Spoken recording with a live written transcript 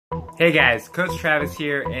Hey guys, Coach Travis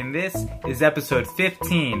here, and this is episode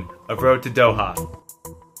 15 of Road to Doha.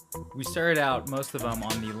 We started out most of them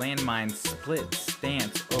on the landmine split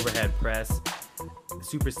stance overhead press,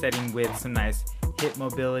 supersetting with some nice hip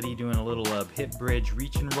mobility, doing a little hip bridge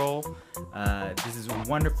reach and roll. This is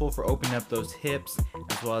wonderful for opening up those hips,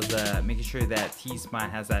 as well as making sure that T-spine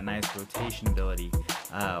has that nice rotation ability.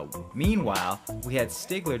 Meanwhile, we had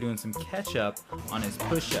Stigler doing some catch-up on his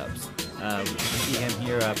push-ups. We can see him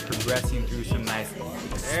here progressing through some nice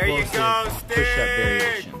explosive push-up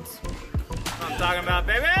variations. That's what I'm talking about,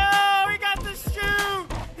 baby. Oh, he got the shoe!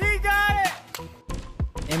 He got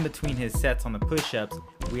it! In between his sets on the push-ups,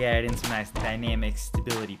 we added in some nice dynamic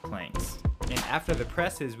stability planks. And after the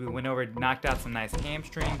presses, we went over and knocked out some nice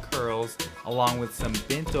hamstring curls along with some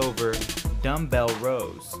bent over dumbbell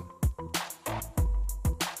rows.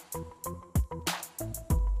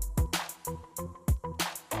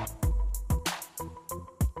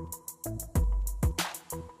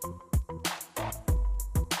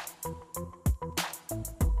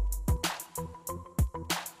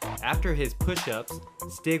 After his push-ups,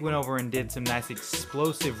 Stig went over and did some nice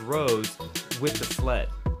explosive rows with the sled.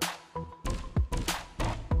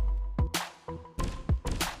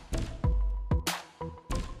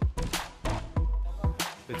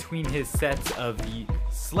 Between his sets of the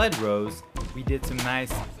sled rows, we did some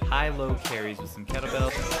nice high-low carries with some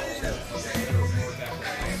kettlebells.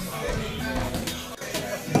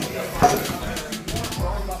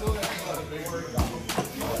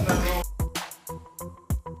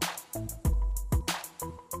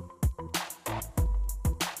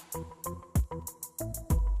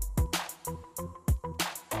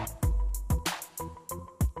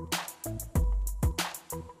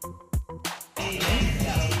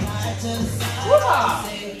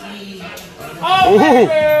 Oh,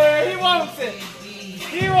 baby! He wants it!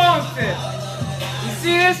 He wants it! You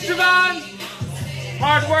see this, Javon?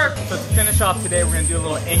 Hard work! So to finish off today, we're going to do a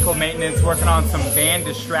little ankle maintenance, working on some band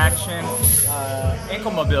distraction,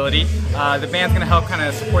 ankle mobility. The band's going to help kind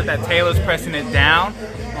of support that tailors, pressing it down.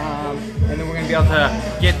 And then we're going to be able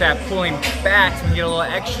to get that pulling back so we can get a little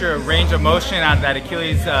extra range of motion out of that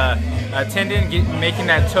Achilles tendon, making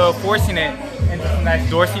that toe, forcing it into some nice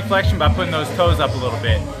dorsiflexion by putting those toes up a little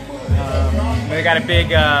bit. We got a big,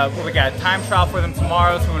 we got a time trial for them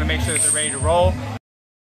tomorrow, so we want to make sure that they're ready to roll.